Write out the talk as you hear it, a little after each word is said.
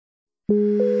I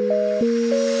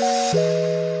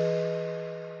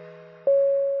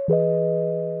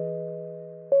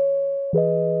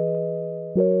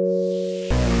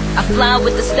fly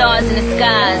with the stars in the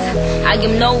skies. I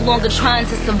am no longer trying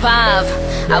to survive.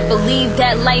 I believe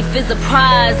that life is a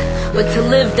prize, but to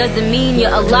live doesn't mean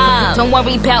you're alive. Don't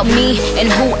worry about me and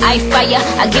who I fire.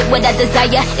 I get what I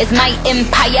desire, it's my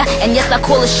empire. And yes, I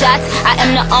call the shots, I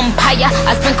am the umpire.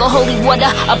 I sprinkle holy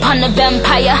water upon the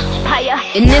vampire.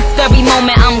 In this very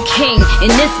moment I'm king.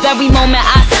 In this very moment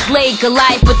I slay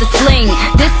Goliath with the sling.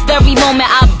 This very moment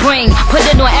I put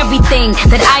it on everything,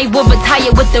 that I will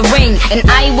retire with the ring, and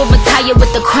I will retire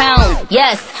with the crown.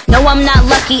 Yes, no, I'm not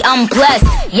lucky, I'm blessed.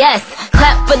 Yes,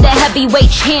 clap for the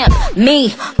heavyweight champ,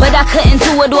 me. But I couldn't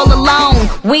do it all alone.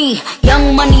 We,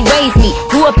 Young Money raised me,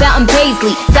 grew up out in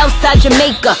Paisley, Southside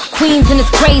Jamaica, Queens, and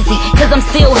it's crazy, cause I'm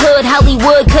still hood,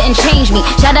 Hollywood couldn't change me.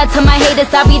 Shout out to my haters,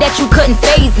 sorry that you couldn't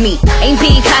faze me. Ain't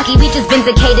being cocky, we just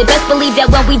vindicated. Best believe that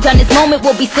when we done this moment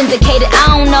we'll be syndicated.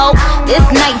 I don't know, this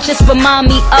night just remind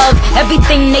me of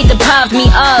everything they deprived me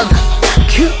of.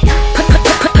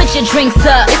 Put your drinks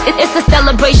up, it's a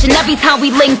celebration every time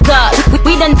we link up.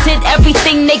 We done did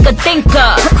everything they could think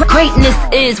of. Greatness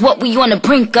is what we on the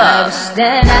brink of. I wish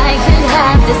that I could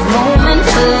have this moment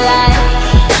for life,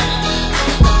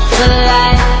 for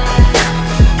life,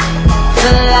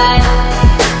 for life.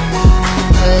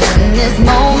 Cause in this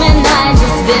moment I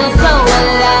just feel so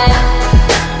alive,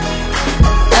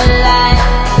 alive,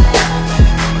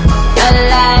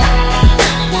 alive.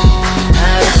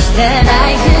 That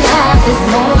I could have this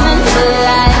moment for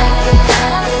life,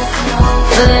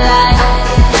 for life,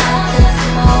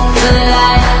 for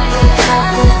life.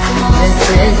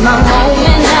 This is my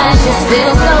moment, I just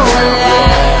feel so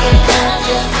alive,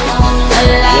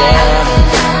 alive,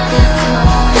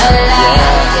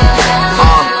 alive.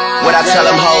 What I tell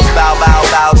them hoes, bow, bow,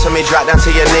 bow to me, drop down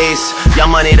to your knees. Young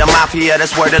Money, the mafia,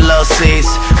 that's where the love sees.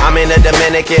 I'm in the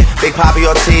Dominican, Big Papi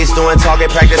Ortiz, doing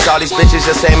target practice, all these bitches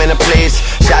just aiming to please.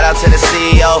 Shout out to the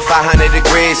CEO, 500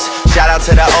 degrees. Shout out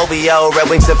to the OVO, Red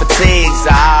Wings and Fatigues.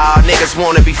 Ah, niggas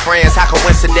wanna be friends, how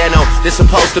coincidental. This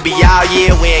supposed to be all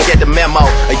year, we ain't get the memo.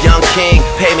 A young king,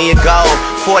 pay me a gold.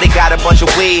 40 got a bunch of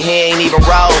weed, he ain't even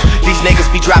roll. These niggas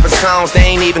be dropping songs, they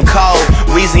ain't even cold.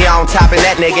 Weezy on top and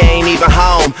that nigga ain't even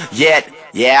home yet.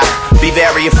 Yeah, be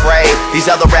very afraid.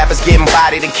 These other rappers getting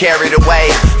bodied and carried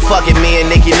away. Fucking me and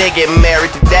Nicki getting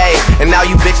married today. And now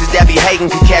you bitches that be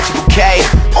hating can catch a bouquet.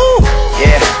 Ooh,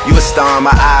 yeah, you a star in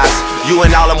my eyes. You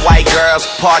and all them white girls,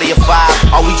 party of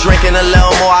 5. Are we drinking a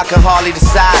little more? I can hardly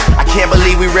decide. I can't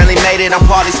believe we really made it, I'm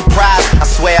partly surprised. I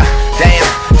swear, damn,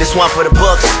 this one for the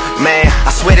books. Man,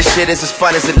 I swear this shit is as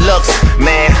fun as it looks.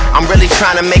 Man, I'm really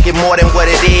trying to make it more than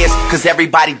what it is. Cause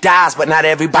everybody dies, but not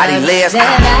everybody lives. That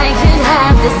I could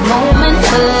have this moment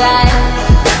for life,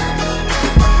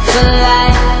 for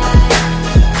life,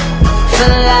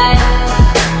 for life.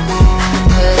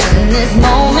 Cause in this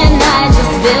moment I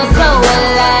just feel so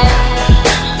alive,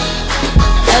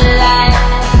 alive,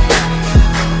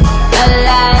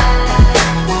 alive.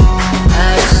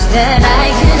 I wish that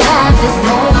I could have this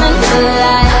moment for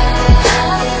life,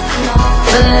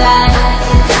 for life,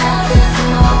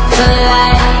 for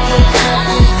life.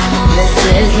 This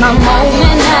is my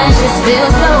moment, I just feel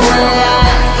so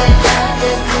alive,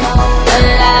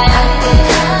 alive,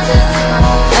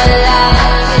 alive.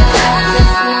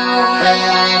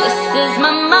 This is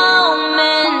my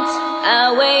moment,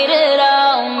 I waited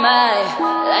all my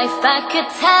life, I could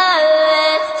tell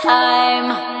it's time.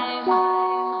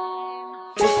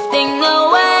 Drifting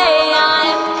away,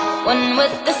 I'm one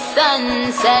with the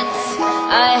sunsets,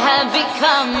 I have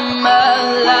become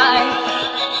alive.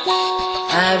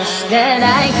 I wish that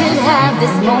I could have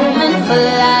this moment for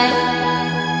life,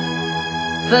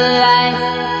 for life,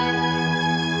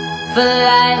 for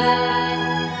life.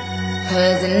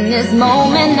 Cause in this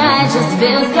moment I just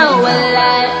feel so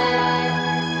alive,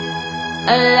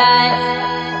 alive,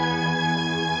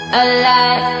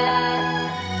 alive.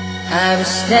 I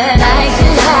wish that I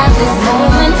could have this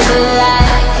moment for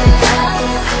life,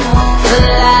 for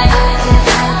life,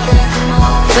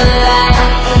 for life.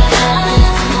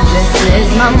 This is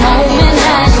my moment,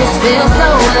 I just feel so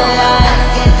alive.